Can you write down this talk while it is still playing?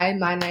Hi,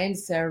 my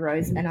name's Sarah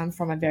Rose and I'm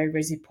from a Very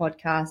Rosy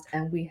podcast,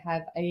 and we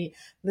have a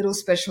little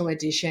special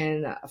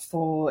edition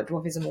for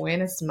Dwarfism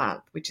Awareness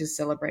Month, which is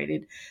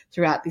celebrated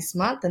throughout this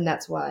month, and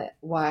that's why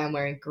I'm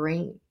wearing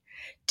green.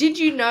 Did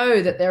you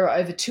know that there are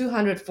over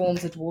 200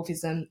 forms of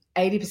dwarfism?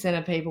 80%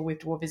 of people with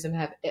dwarfism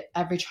have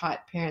average height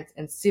parents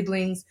and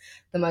siblings.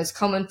 The most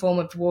common form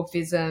of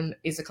dwarfism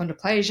is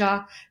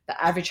achondroplasia.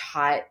 The average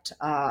height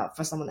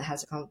for someone that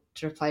has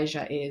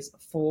achondroplasia is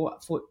 4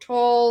 foot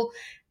tall,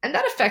 and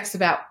that affects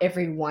about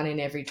every 1 in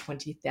every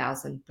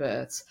 20,000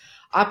 births.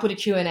 I put a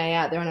Q&A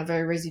out there on a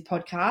Very Rosy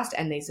podcast,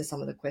 and these are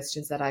some of the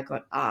questions that I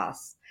got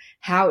asked.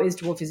 How is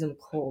dwarfism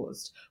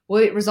caused?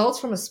 Well, it results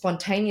from a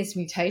spontaneous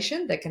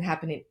mutation that can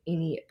happen in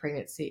any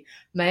pregnancy.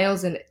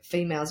 Males and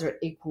females are at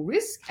equal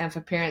risk, and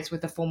for parents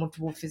with a form of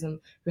dwarfism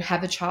who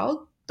have a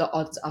child, the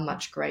odds are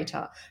much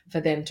greater for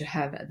them to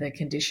have the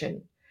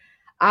condition.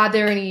 Are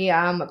there any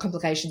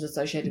complications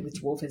associated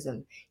with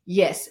dwarfism?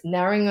 Yes,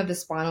 narrowing of the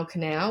spinal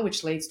canal,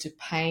 which leads to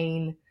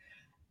pain,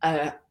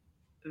 a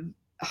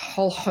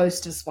whole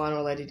host of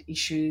spinal-related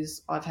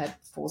issues. I've had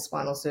 4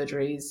 spinal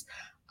surgeries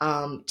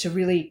to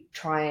really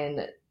try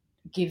and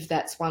give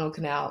that spinal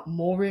canal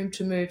more room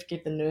to move, to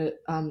give the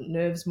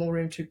nerves more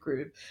room to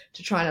groove,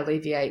 to try and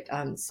alleviate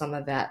some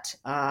of that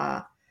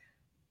kind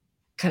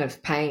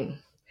of pain.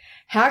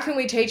 How can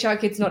we teach our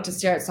kids not to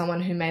stare at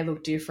someone who may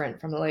look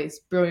different from Elise?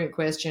 Brilliant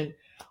question.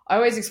 I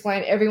always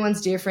explain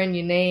everyone's different,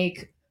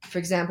 unique. For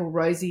example,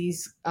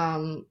 Rosie's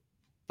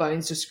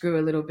bones just grew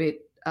a little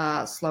bit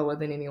slower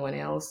than anyone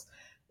else.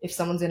 If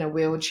someone's in a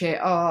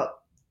wheelchair,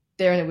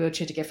 they're in a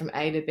wheelchair to get from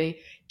A to B.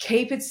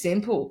 Keep it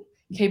simple.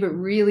 Keep it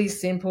really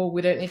simple.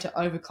 We don't need to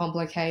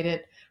overcomplicate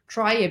it.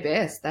 Try your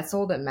best. That's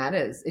all that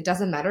matters. It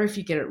doesn't matter if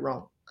you get it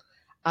wrong.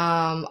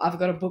 I've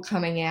got a book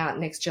coming out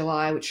next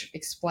July which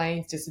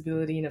explains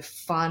disability in a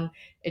fun,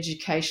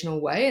 educational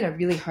way, and I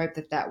really hope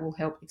that will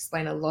help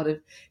explain a lot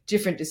of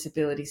different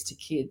disabilities to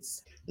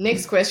kids.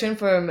 Next question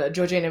from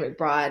Georgina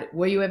McBride.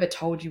 Were you ever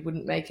told you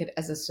wouldn't make it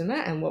as a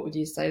swimmer, and what would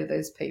you say to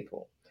those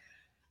people?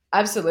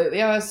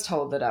 Absolutely. I was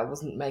told that I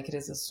wouldn't make it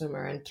as a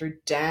swimmer, and through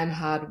damn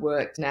hard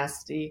work,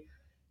 tenacity,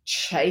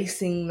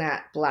 chasing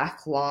that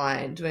black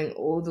line, doing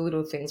all the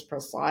little things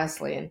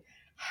precisely, and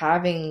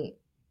having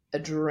a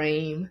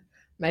dream,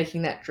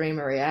 making that dream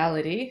a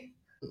reality,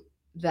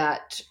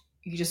 that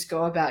you just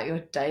go about your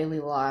daily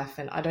life,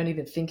 and I don't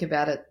even think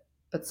about it,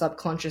 but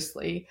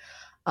subconsciously,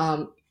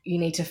 you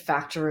need to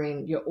factor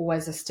in, you're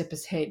always a step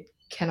ahead.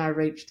 Can I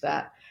reach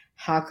that?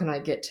 How can I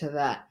get to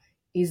that?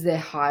 Is there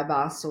high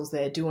bar stools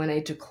there? Do I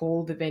need to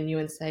call the venue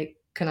and say,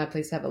 can I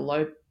please have a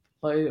low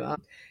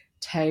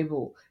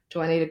table?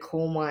 Do I need to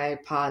call my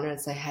partner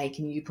and say, hey,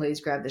 can you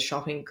please grab the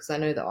shopping? Because I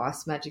know the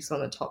Ice Magic's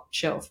on the top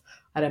shelf.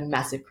 I had a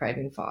massive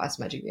craving for Ice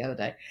Magic the other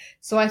day.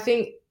 So I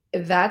think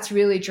that's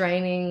really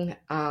draining,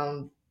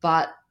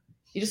 but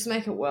you just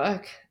make it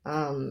work.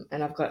 And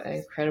I've got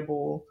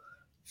incredible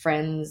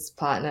friends,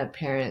 partner,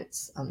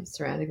 parents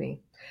surrounding me.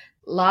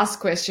 Last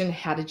question,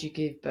 how did you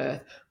give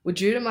birth? Well,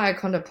 due to my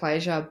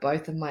achondroplasia,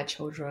 both of my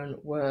children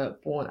were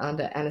born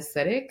under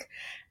anaesthetic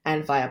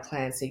and via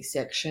planned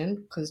C-section,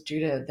 because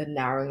due to the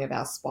narrowing of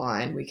our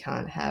spine, we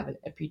can't have an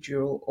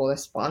epidural or a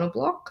spinal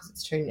block because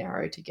it's too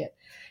narrow to get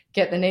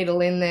the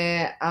needle in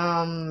there.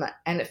 And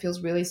it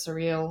feels really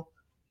surreal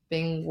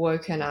being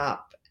woken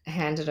up,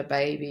 handed a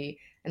baby,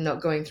 and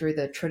not going through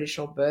the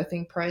traditional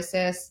birthing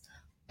process,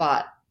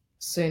 but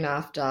soon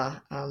after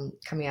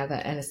coming out of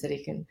that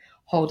anaesthetic and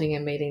holding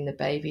and meeting the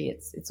baby,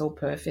 it's all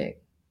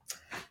perfect.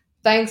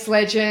 Thanks,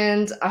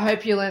 legend. I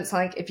hope you learned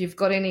something. If you've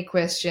got any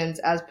questions,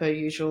 as per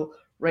usual,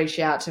 reach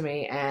out to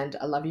me, and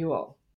I love you all.